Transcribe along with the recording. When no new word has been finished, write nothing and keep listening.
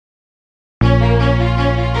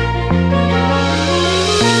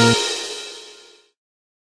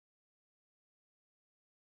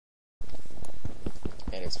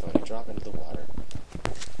drop into the water.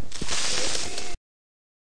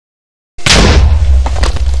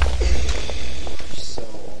 So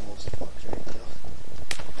almost fucked right now.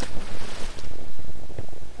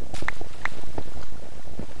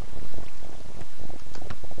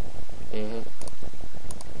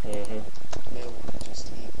 No, just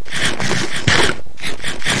eat.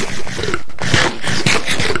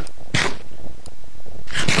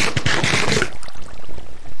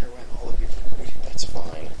 There went all of your food. That's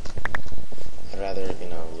fine. I'd rather, you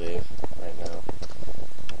know, live right now.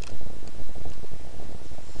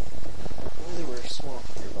 Only we're swamp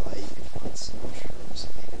nearby, you can find some mushrooms.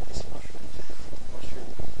 Make a nice mushroom family. Mushroom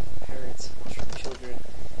parents, mushroom children.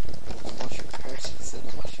 Mushroom parents instead of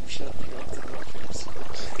mushroom children up to the mushrooms.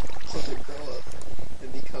 Till they grow up and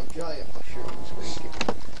become giant mushrooms where you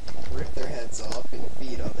can rip their heads off and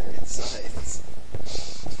feed on their insides.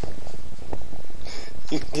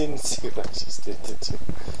 You didn't see what I just did, did you?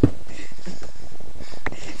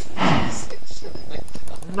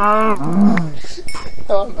 No!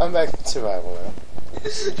 Oh, I'm back in survival now.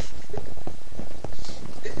 This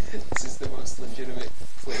is the most legitimate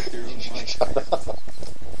playthrough of my life.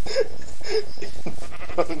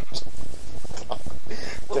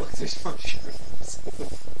 Look, there's mushrooms.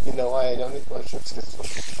 You know why I don't eat mushrooms? Because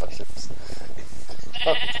mushrooms.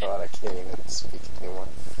 Oh god, I can't even speak anymore.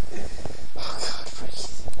 Oh god,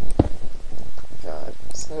 freaking. God.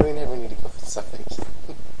 So we never need to go inside again.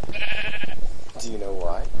 Do you know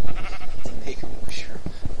why? To make a mushroom.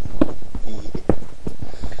 Yeah.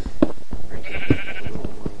 We're gonna make a little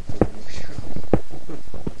room for the mushroom.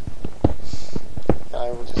 I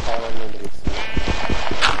will just have unlimited food.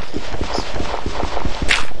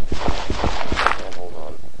 And hold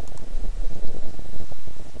on.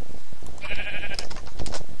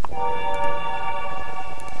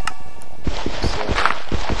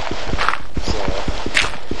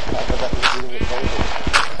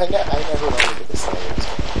 I never wanted to this thing.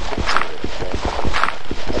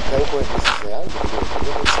 At no point was he say, I'm going to do it. I'm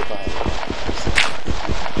going to survive.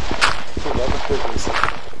 He never heard me say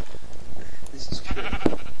that. This is true. You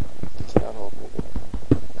cannot hold me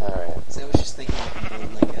there. Alright. So I was just thinking of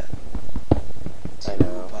doing like a 2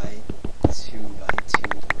 by 2 by 2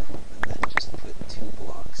 room and then just put 2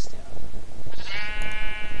 blocks down.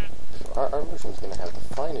 Our mushroom's going to have the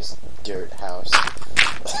finest dirt house.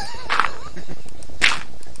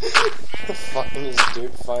 The finest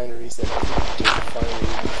dirt fineries that dirt finery.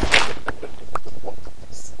 What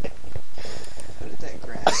was that? How did that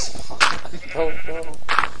grass fall? I don't know.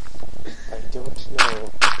 I don't know.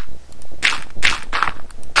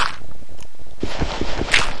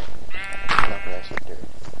 Not grass or dirt.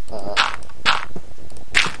 Oh,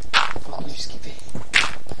 you skip it.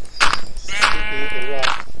 Skip the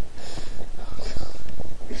rock.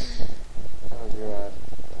 Oh god.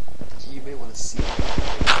 You may want to see that.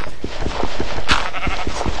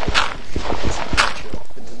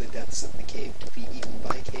 Into the depths of the cave to be eaten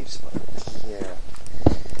by cave spiders. Yeah.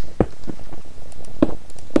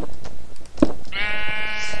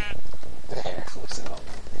 There. Close it up.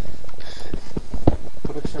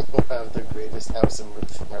 We'll have the greatest house in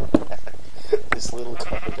Mushroom ever had. This little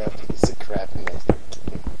carved out piece of crap in that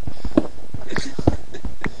game.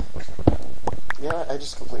 You know what? I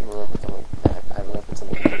just completely remember something. I remembered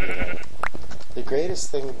something completely wrong. The greatest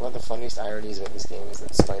thing, one of the funniest ironies about this game is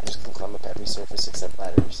that spiders can climb up every surface except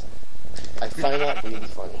ladders. I find that really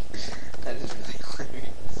funny. That is really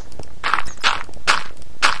hilarious.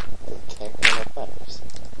 They can't climb up ladders.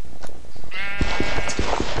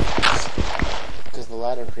 Because the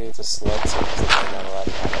ladder creates a sled surface that they're not allowed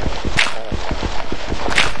to climb up.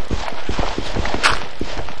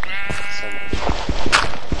 So much.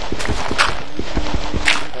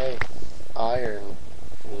 Hey, iron.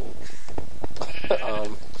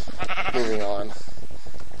 Moving on.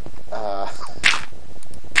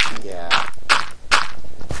 Yeah.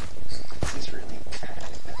 This is really bad.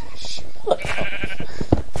 Shut up.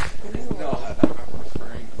 No, I'm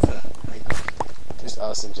referring to, like, Just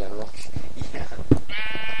us in general. yeah.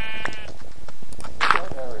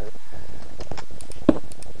 Whatever.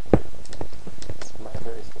 It's my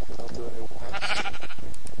very thing. I'll do what I want.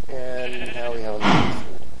 And now we have enough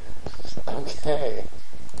food. Okay.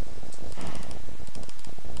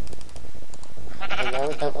 And now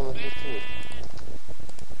we have unlimited food.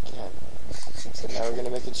 Again. So now we're gonna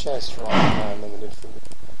make a chest for all of our unlimited food.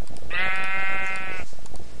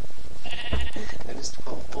 That is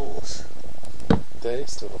 12 bowls. That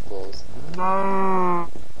is still the bowls. No.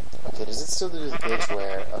 Okay, does it still do this glitch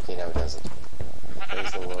where... Okay, no it doesn't.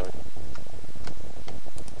 Praise the Lord.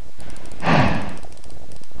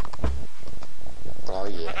 Oh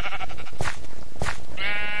yeah.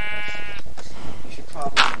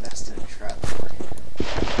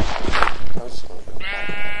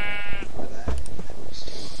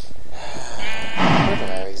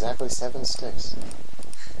 7 sticks.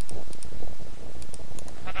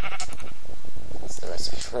 That's the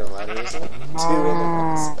recipe for a ladder, isn't it? 2 in the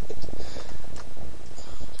wrong side.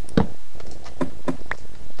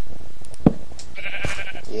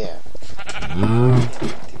 Yeah.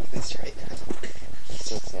 Can't do this right now.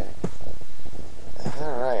 It's okay.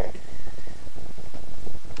 Alright.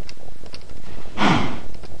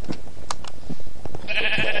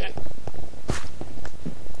 Okay.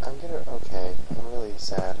 Okay, I'm really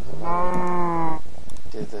sad.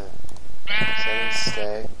 Did the 7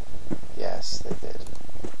 stay? Yes, they did.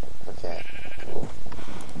 Okay, cool.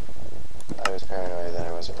 I was paranoid that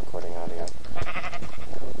I wasn't recording audio.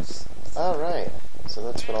 Alright, so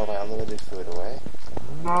let's put all my unlimited food away.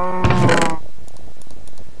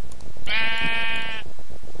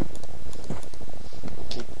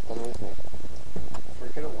 Keep one with me. We're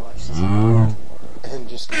gonna watch this tomorrow. And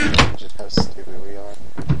just how stupid we are.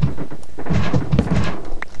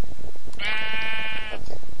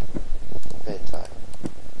 Okay. Bedtime.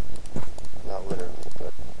 Not literally,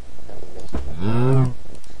 but I'm making.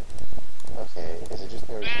 Okay, is it just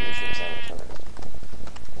there was a mushroom sandwich already?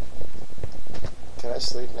 Can I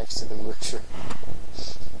sleep next to the mushroom?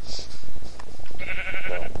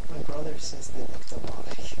 No. My brother says they look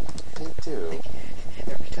demonic. They do.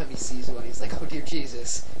 Every time he sees one, he's like, "Oh dear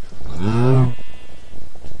Jesus!"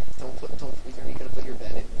 Are you gonna put your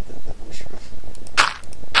bed in with the mushroom?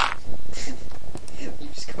 You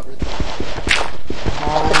just covered the.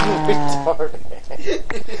 Retarded.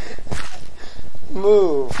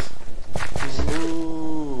 Move.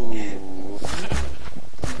 Move. You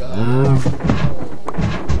got it.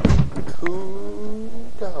 Cool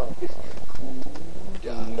dog.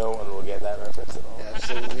 No one will get that reference at all.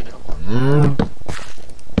 Absolutely no.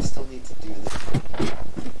 Still need to do the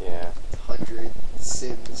Yeah. 100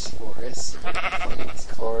 sins forest.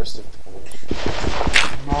 Forest of Pain.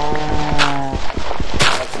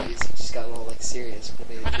 Actually, he just got all like serious when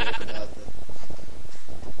they made a joke about the.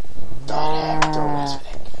 Don't mess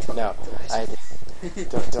with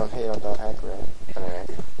it. No, don't hate on don't hack, right? Anyway,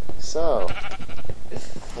 so can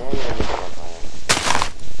I get a different plan?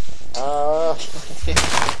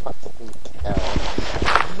 Fucking hell.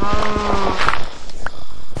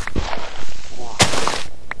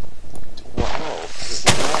 Wow, this is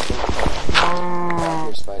not okay. Back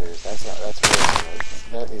here, spiders. That's worse.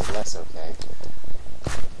 That is less okay.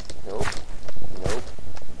 Nope. Nope.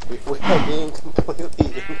 We are being completely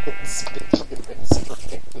inconspicuous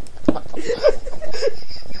right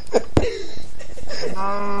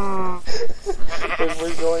now. If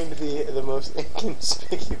we're going to be the most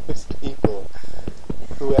inconspicuous people,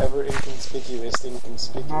 whoever inconspicuous. No,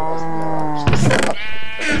 I'm just stop.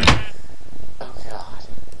 Oh god.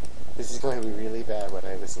 This is going to be really bad when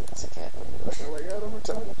I listen to this again. Like, oh my god, I'm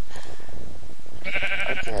retarded.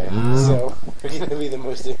 Okay, so we're gonna be the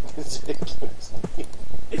most inconspicuous people.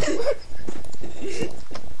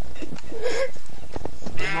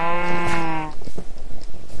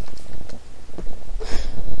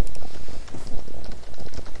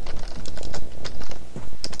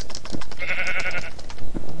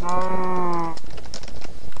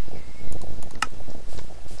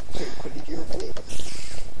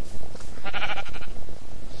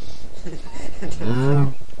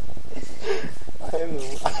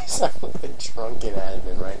 I sound like a drunken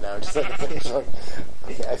admin right now, just like a drunk.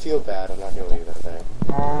 Okay, I feel bad, I'm not gonna leave that there.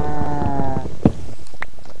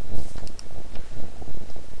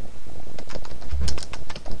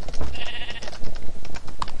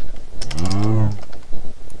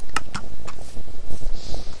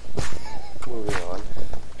 Moving on.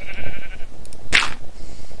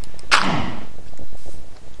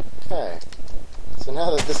 Okay, so now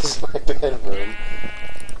that this is my bedroom,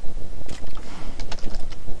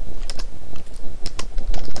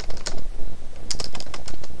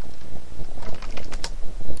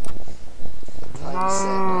 I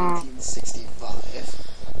said 1965.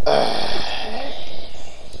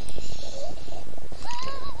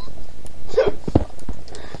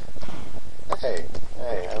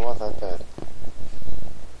 Hey, I want that bed.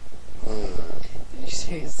 Did you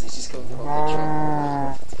seriously just go from the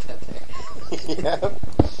jump to get there? Yep.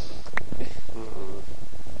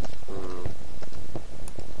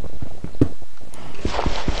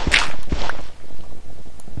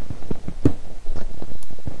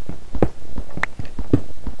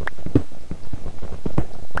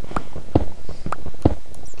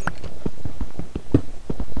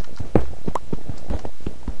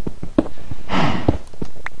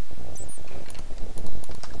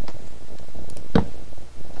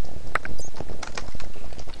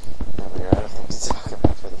 Now we're out of things to talk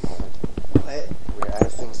about.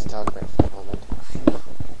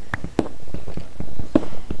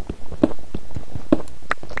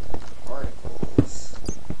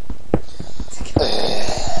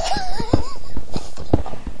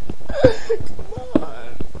 Come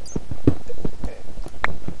on. Okay.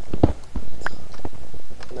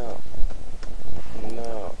 No.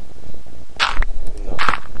 No. No.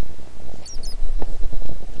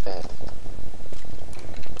 Bed.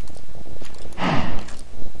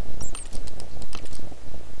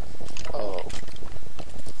 Oh.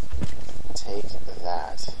 Take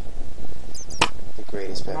that. The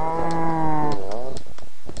greatest bed ever. Moving on.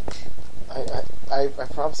 I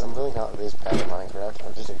promise I'm really not this bad at Minecraft.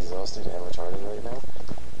 I'm just exhausted and retarded right now.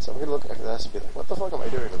 So I'm gonna look at this and be like, what the fuck am I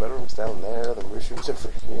doing? The bedroom's down there, the mushrooms are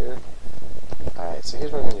over here. Alright, so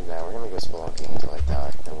here's what we're gonna do now. We're gonna go spelunking until I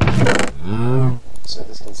die. So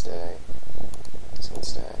this can stay. This can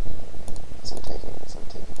stay. Some taking, these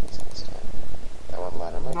can stay. That one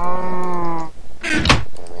ladder might go. I'm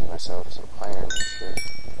gonna make myself some iron shit.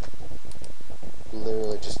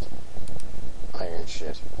 Literally just iron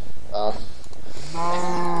shit. I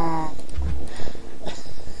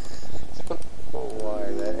don't know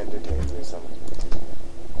why that entertains me so much.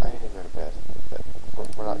 I need to go to bed,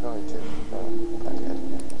 but we're not going to. No, not yet.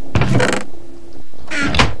 I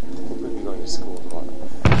think we'd be going to school tomorrow.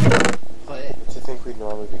 What? To think we'd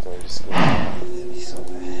normally be going to school. That'd be so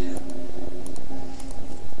bad.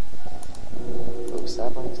 Oh,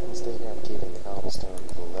 saplings can stay here. I'm keeping the cobblestone.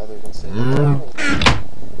 The leather can stay here.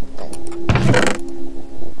 Hey.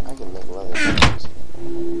 I can make leather shoes. What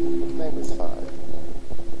can I make with 5?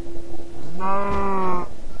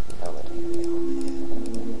 Helmet.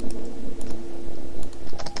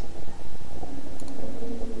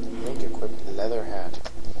 Make equipped leather hat.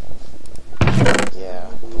 Yeah,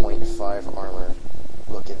 0.5 armor.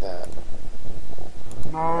 Look at that.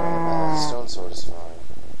 Stone sword is fine.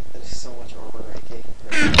 That is so much armor I can't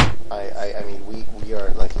compare. I mean, we are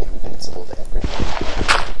like invincible to everything.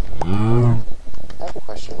 I have a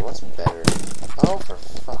question. What's better? Oh, for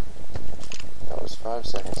fuck. That was 5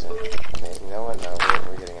 seconds in. Okay, you know what? No,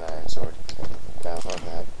 we're getting an iron sword. Now, fuck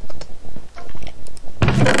that.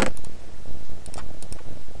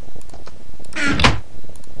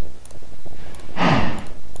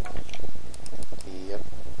 Yep.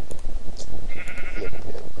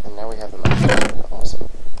 And now we have the map. Awesome.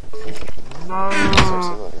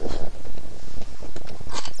 Seriously, look at that.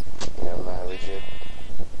 You know, my legit.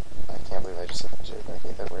 I can't believe I just said legit. I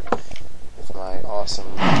hate that word. With my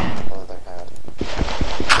awesome leather hat.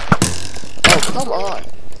 Oh, come on!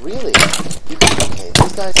 Really? Okay,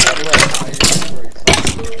 these guys can't win.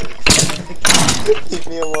 Leave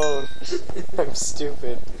me alone. I'm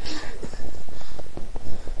stupid.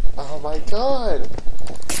 Oh my god!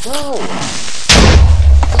 No!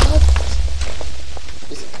 What?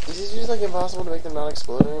 Is it just like impossible to make them not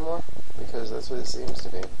explode anymore? Because that's what it seems to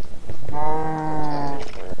be.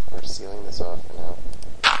 Okay, we're sealing this off for now.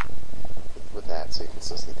 With that, so you can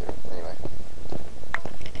still see through. Anyway.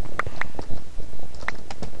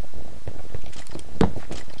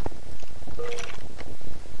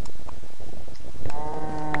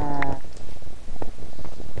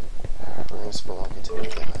 We're gonna spelunk until we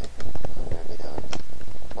die. I'm gonna be done.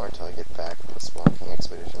 Or until I get back from the spelunking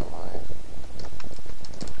expedition alive.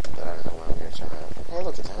 But I don't know when I'm gonna turn around. Hey,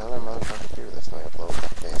 look, it's another motherfucking dude that's going to blow up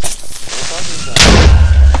that face. We're talking about.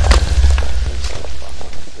 I'm so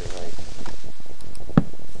fucking like.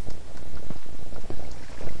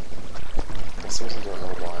 I seriously don't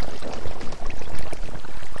know why I don't.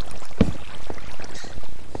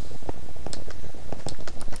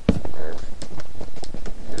 Nerf.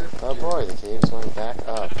 Oh boy, the cave's going back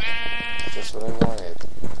up. Just what I wanted.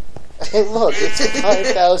 Hey, look, it's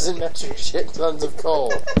 5,000 metric shit tons of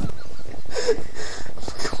coal. Of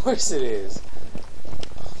course it is.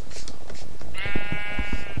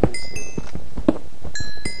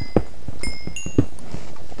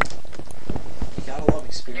 You gotta love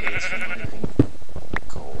experience for mining.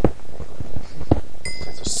 Coal.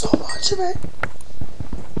 Because there's so much of it.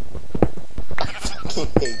 I fucking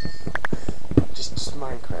hate just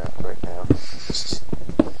Minecraft right now.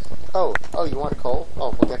 Oh, you want coal?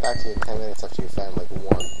 Oh, we'll get back to you in 10 minutes after you found like 1.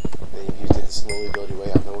 Then you've used it to slowly build your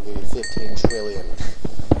way up, and we'll give you 15 trillion.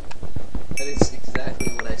 That is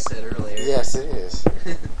exactly what I said earlier. Yes, it is.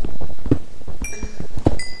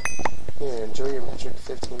 Here, enjoy your metric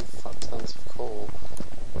 15 fuck tons of coal.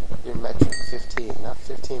 Your metric 15, not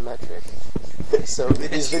 15 metric. So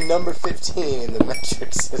it is the number 15 in the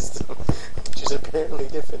metric system, which is apparently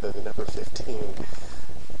different than the number 15.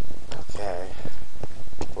 Okay.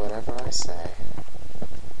 Whatever I say.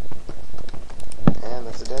 And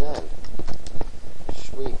that's a dead end.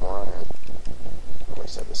 Sweet, more iron. At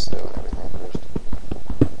least I have the stone and everything first.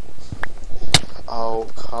 Oh,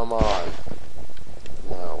 come on.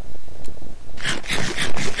 No.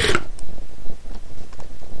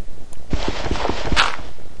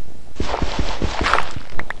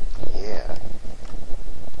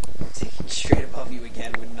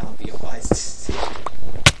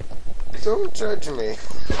 judge me.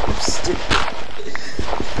 I'm stupid.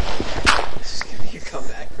 This is gonna be your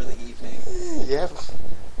comeback for the evening. Yep.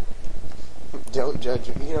 Don't judge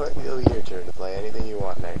me. You know what? It'll be your turn to play anything you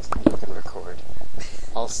want next. You can record.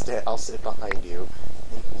 I'll sit behind you.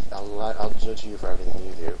 I'll judge you for everything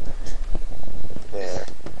you do. There.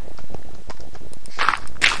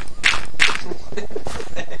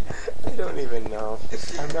 I don't even know.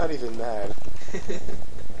 I'm not even mad.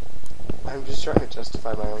 I'm just trying to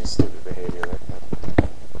justify my own stupid behavior right now.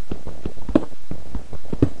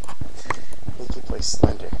 I think you play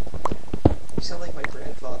Slender. You sound like my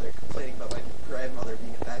grandfather complaining about my grandmother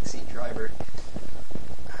being a backseat driver.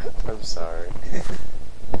 I'm sorry.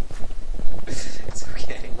 It's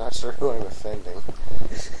okay. I'm not sure who I'm offending.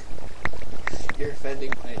 You're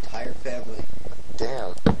offending my entire family.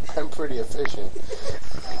 Damn, I'm pretty efficient.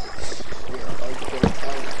 We are a hardcore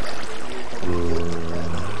Italian family.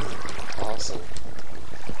 Awesome.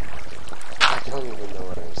 I don't even know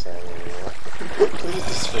what I'm saying anymore. Please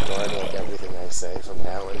disregard like everything I say from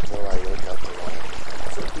now until I wake up tomorrow.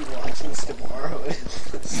 It's like we watch this tomorrow and it's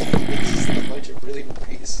just a bunch of really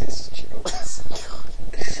racist jokes.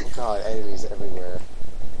 Oh god, enemies everywhere.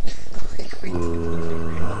 Like we didn't even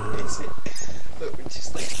realize it. But we're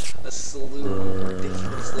just like a slew of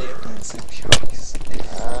ridiculously offensive jokes.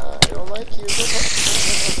 I don't like you. Don't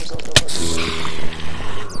hurt yourself.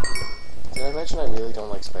 Did I mention I really don't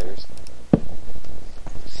like spiders?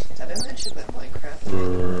 Did I mention that Minecraft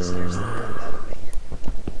listeners that are mad at me?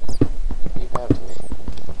 You have to me.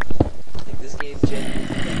 Like this game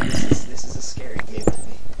genuinely, like this is a scary game to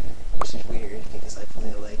me. Which is weird because I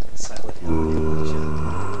play like Silent Hill and Amnesia.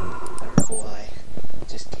 I don't know why.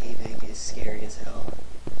 Just caving is scary as hell.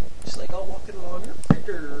 Just like, oh, walking along,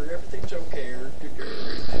 everything's okay.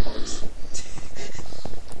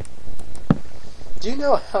 Do you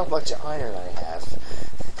know how much iron I have?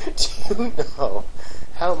 Do you know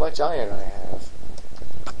how much iron I have?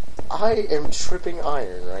 I am tripping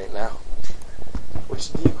iron right now. Which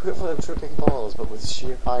is the equivalent of tripping balls, but with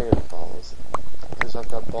sheer iron balls. Because I've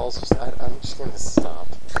got balls of... I'm just gonna stop.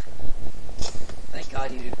 Thank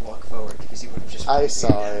God you didn't walk forward, because you would have just... I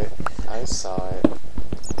saw it. I saw it.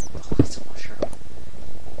 Oh, it's a mushroom.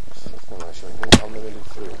 Fucking mushroom. Here's unlimited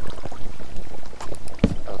food.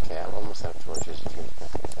 Okay, I'm almost out of torches. You can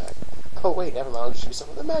get back. Oh wait, never mind. I'll just use some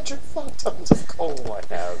of the magic fuck tons of coal I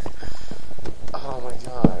have. Oh my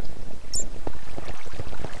god.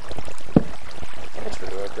 How much food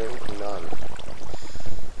do I bring? None.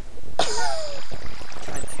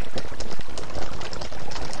 God damn it.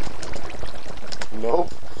 Nope.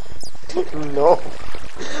 Nope.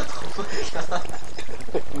 Oh my god.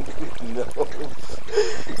 No.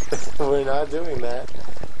 We're not doing that.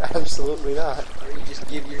 Absolutely not. Or you just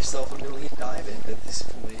give yourself a million diamonds at this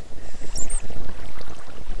point.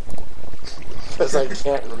 Because I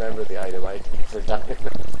can't remember the item I need for diamond.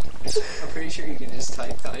 I'm pretty sure you can just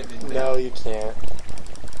type diamond now. No, you can't.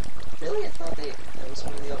 Really? I thought that was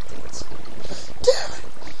one of the updates. Damn it!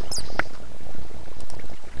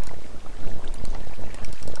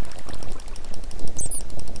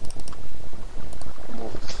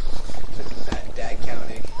 Bad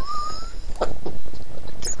counting.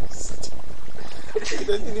 It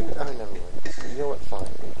doesn't even... Oh, never mind. You know what? Fine.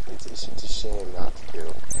 It's a shame not to do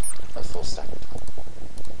a full stack of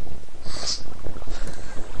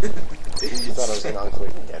You thought I was going to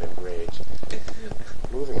unquit and get enraged.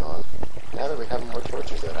 Moving on. Now that we have more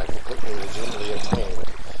torches that I can quickly legitimately obtain.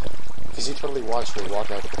 Because you totally watched me walk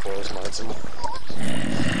out of the forest mine some more.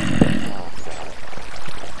 Oh, God.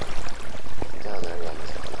 Down there, yeah.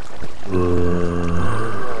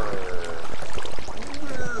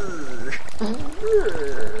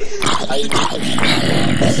 I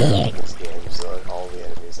need this game, so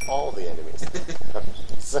all the enemies.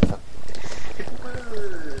 So,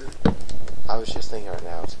 I was just thinking right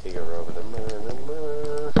now to figure over the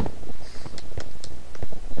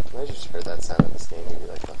Can I just heard that sound in this game and be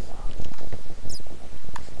like, the fuck?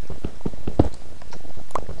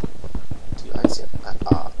 Dude,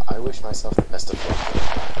 I wish myself the best of luck.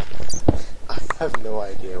 I have no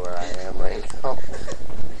idea where I am right now.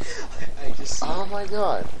 I just... Oh my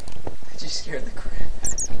god. I just scared the crap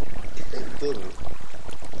out of me. It didn't.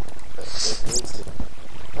 But it needs to...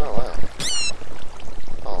 Oh wow.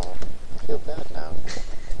 Oh, I feel bad now.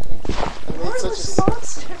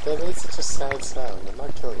 That made such a sad sound. I'm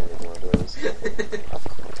not killing any more of those. Of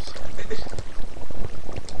course.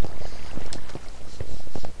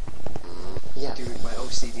 Yeah. Dude, my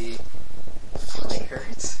OCD. It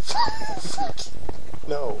hurts.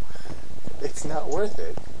 No. It's not worth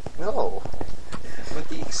it. No. But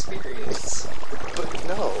the experience. But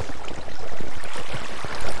no.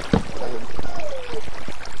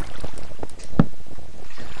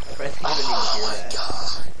 I didn't even hear that.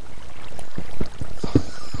 God.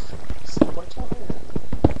 So much iron.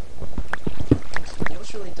 You know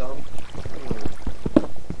what's really dumb?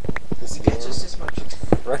 This You game, get just as much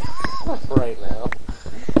right now.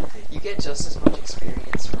 You get just as much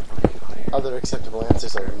experience for mining iron. Other acceptable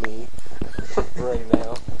answers are me. Right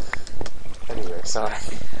now. Anyway, sorry.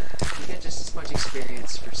 You get just as much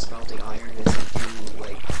experience for smelting iron as you do,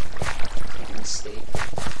 like, cooking steak.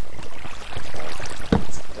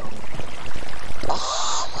 It's dumb.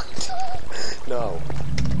 Oh my god. No.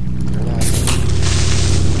 You're not.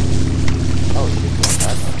 Oh, you didn't want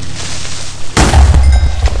that one.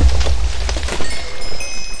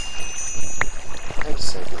 I'm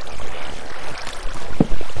so good at that.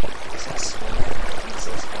 Is that smart? Is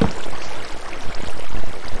that smart?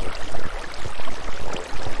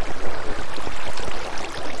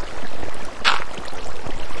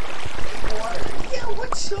 Yeah,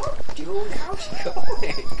 what's up, dude? How's it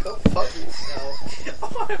going? Go fuck yourself.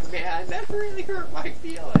 Oh man, that really hurt my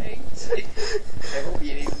feelings. I hope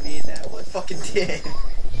you didn't mean that one. Fucking did.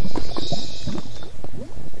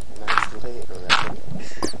 Nice late, remember?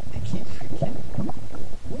 I keep freaking.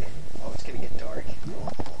 Oh, it's gonna get dark.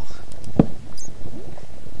 Oh.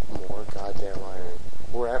 More goddamn iron.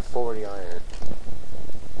 We're at 40 iron.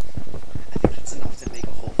 I think that's enough to make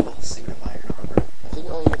a whole full suit of iron armor. I think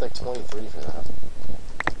you only need like 23 for that.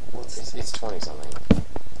 It's 20 something.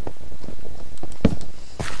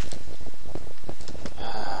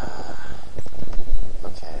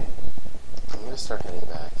 Okay. I'm gonna start heading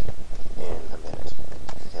back in a minute.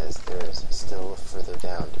 Because there's still further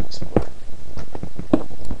down to explore.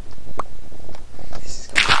 This is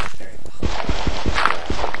going to be very long.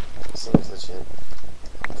 Yeah. Seems legit.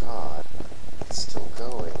 God. It's still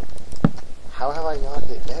going. How have I not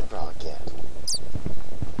hit bedrock yet?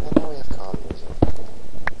 And now we have calm music.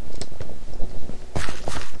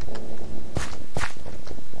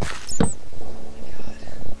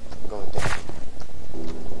 I'm going down.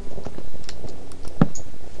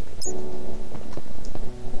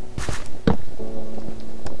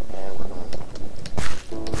 And we're going.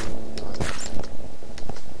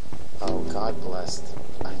 Oh, God bless.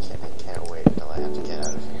 I can't wait until I have to get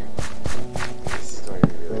out of here. This is going to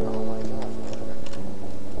be really. Oh my God.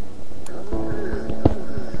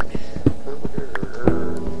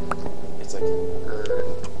 It's like.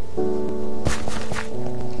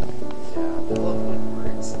 Yeah. I love when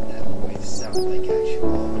words that way sound like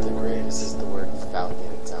actual. The greatest is the word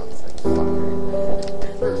falcon. It sounds like fucker.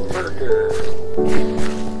 Yeah.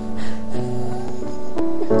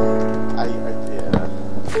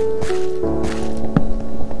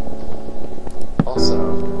 Also,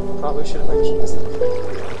 probably should have mentioned this at the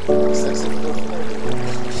beginning. Excessive profanity.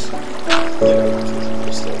 You know, because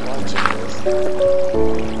you're still watching this. I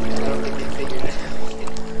don't think they figured it out.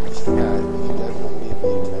 Yeah, you definitely need me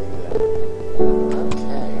to tell you that.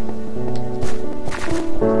 Okay.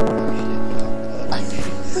 I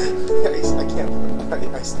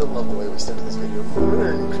can't. I still love the way we started this video.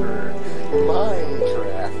 Minecraft.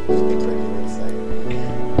 I can't even say it.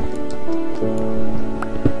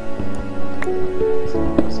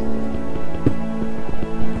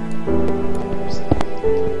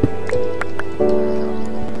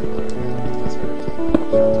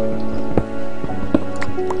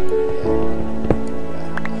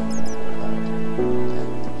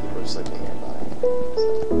 People are sleeping nearby.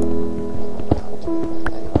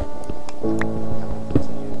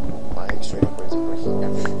 Buying straight upwards and breaking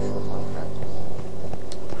every rule of Minecraft.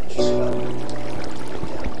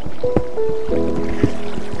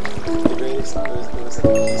 The greatest, there was like a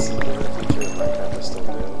PC feature of Minecraft was still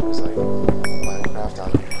new. It was like Minecraft on,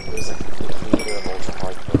 it was like the creator of Ultra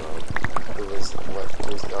Hardcore Mode, who was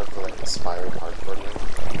the article that inspired hardcore mode.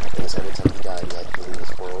 It was every time you died, you had to leave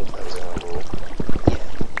this world. That was the only rule. Yeah.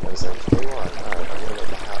 I was like, day one, alright, I'm gonna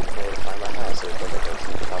make a house, I'm gonna find my house. So I built like a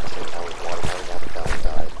huge house to town with water running down the down and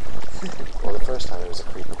died. Well, the first time it was a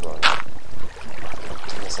creeper blowing up.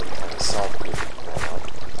 And the second time I saw the creeper blowing up.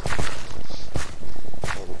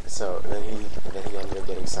 And so then he ended up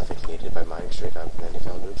getting suffocated by mining straight up, and then he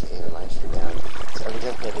fell into a cave and mined straight down. So every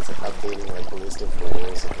time he had this like updating like list of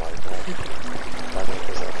rules of Minecraft, nothing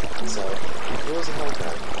was up. So rules of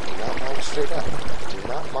Minecraft: do not mine straight up. Do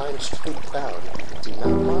not mine straight down. Do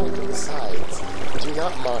not mine to the sides. Do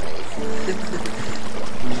not mine.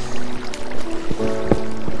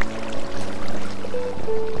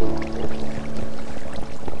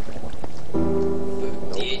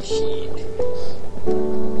 Did shit.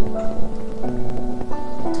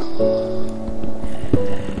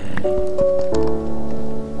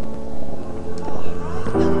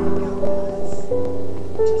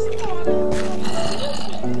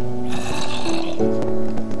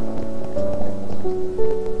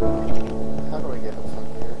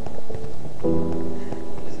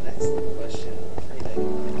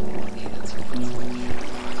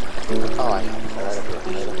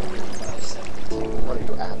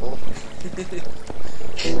 level.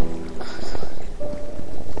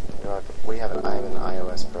 I have an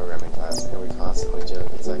iOS programming class where we constantly joke.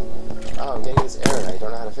 It's like, oh, I'm getting this error and I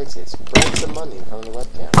don't know how to fix it. Spread some money in front of the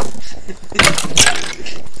webcam.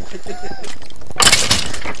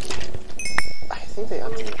 I think they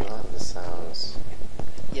updated a lot of the sounds.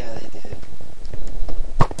 Yeah, they did.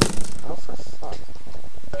 Oh, for fuck.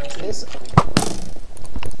 This.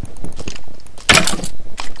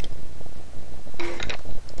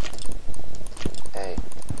 Hey.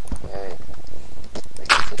 Hey.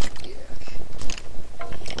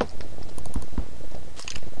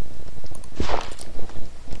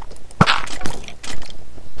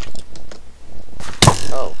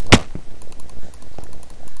 Oh, fuck.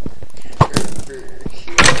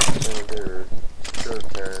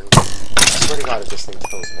 Turn. I swear to God if this thing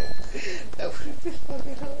kills me. That would have been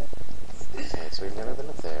fucking hilarious. Okay, so we've never been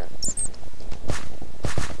up there.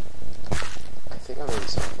 I think I'm gonna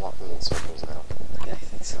start walking in circles now. Yeah, I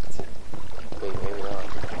think so too. Wait, maybe not.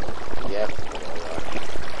 Yep, maybe not.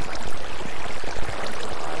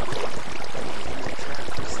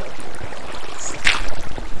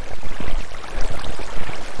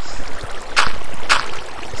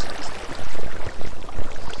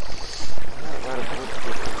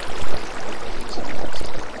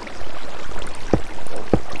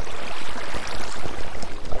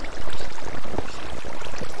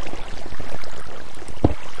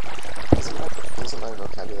 Isn't my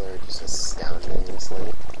vocabulary just astoundingly?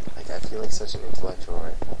 Like, I feel like such an intellectual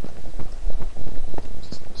right now.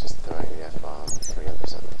 Just throwing the F-bomb every other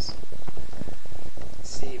sentence.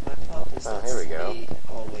 See, my problem is Oh, here we go.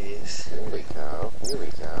 Always. Here we go. Here we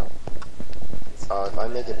go. Oh, if I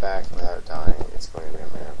make it back without dying, it's going to be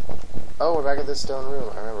a miracle. Oh, we're back at this stone room.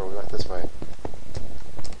 I remember we went this way.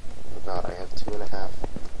 Oh god, I have 2.5.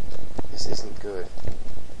 This isn't good.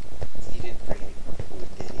 You didn't bring any food,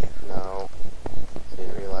 did you? No. I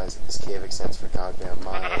didn't realize that this cave extends for goddamn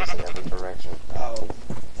miles in every direction. Oh,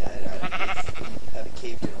 you haven't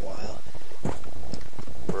caved in a while.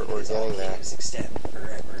 We're Because all getting there. caves extend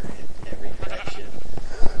forever in every direction.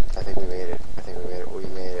 I think we made it. I think we made it. We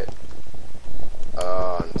made it.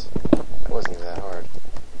 And that wasn't even that hard.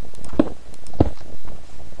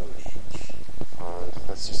 And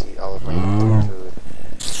let's just eat all of my food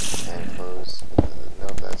and close.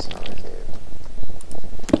 Nope, that's not a cave.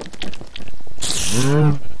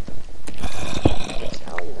 The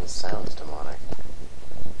cow even sounds demonic.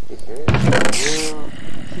 You hear it?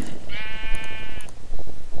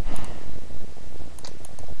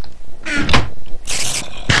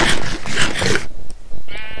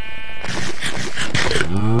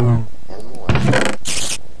 And more.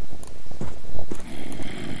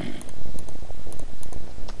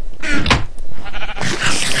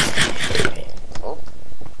 Oh.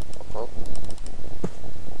 Oh.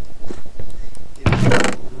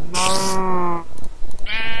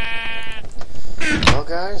 Well,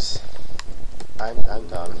 guys, I'm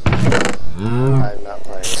done. I'm not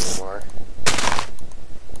playing anymore.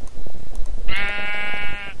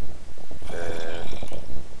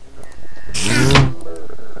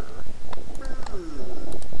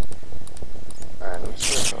 Alright, I'm just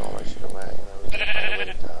gonna throw all my shit away and then we can find a way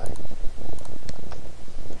to die.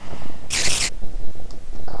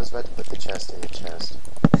 I was about to put the chest in the chest.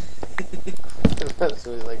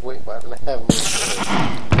 So he's like, wait, why don't I have more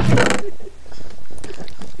shit?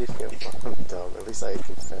 You feel fucking dumb, at least I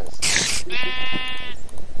confess.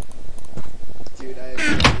 Dude, I have no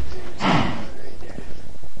right there.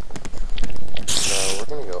 No, we're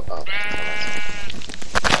gonna go up.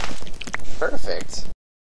 Perfect.